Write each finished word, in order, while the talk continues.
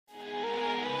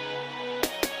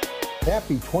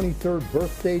Happy 23rd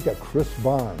birthday to Krys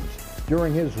Barnes.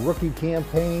 During his rookie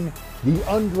campaign, the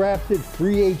undrafted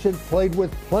free agent played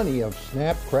with plenty of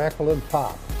snap, crackle, and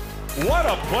pop. What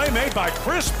a play made by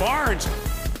Krys Barnes!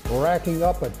 Racking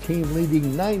up a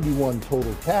team-leading 91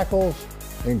 total tackles,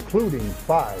 including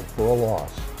 5 for a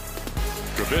loss.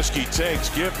 Trubisky takes,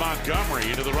 give Montgomery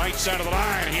into the right side of the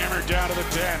line, hammered down to the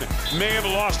 10. May have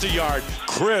lost a yard.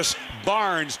 Krys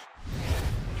Barnes.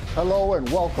 Hello and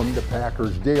welcome to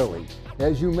Packers Daily.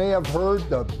 As you may have heard,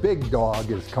 the big dog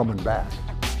is coming back.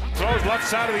 Throws left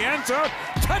side of the end zone.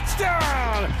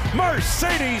 Touchdown!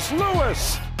 Mercedes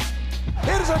Lewis!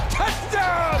 It is a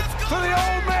touchdown for the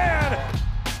old man!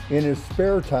 In his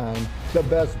spare time, the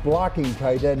best blocking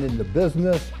tight end in the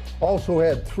business also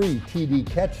had 3 TD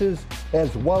catches,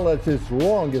 as well as his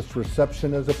longest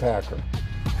reception as a Packer.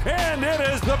 And it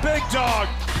is the big dog!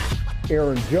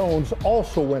 Aaron Jones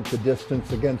also went the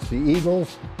distance against the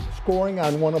Eagles, scoring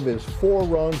on one of his 4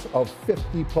 runs of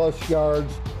 50-plus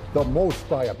yards, the most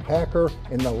by a Packer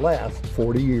in the last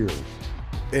 40 years.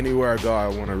 Anywhere I go, I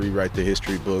want to rewrite the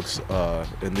history books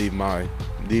and leave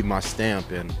my stamp.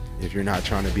 And if you're not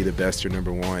trying to be the best or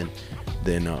number one,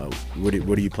 then what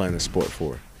are you playing the sport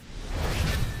for?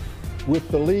 With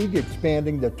the league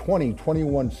expanding the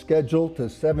 2021 schedule to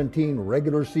 17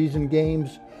 regular season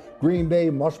games, Green Bay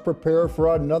must prepare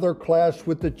for another clash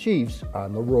with the Chiefs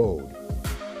on the road.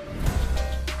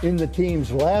 In the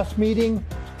team's last meeting,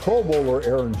 Pro Bowler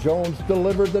Aaron Jones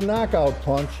delivered the knockout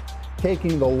punch,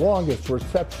 taking the longest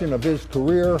reception of his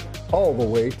career all the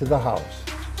way to the house.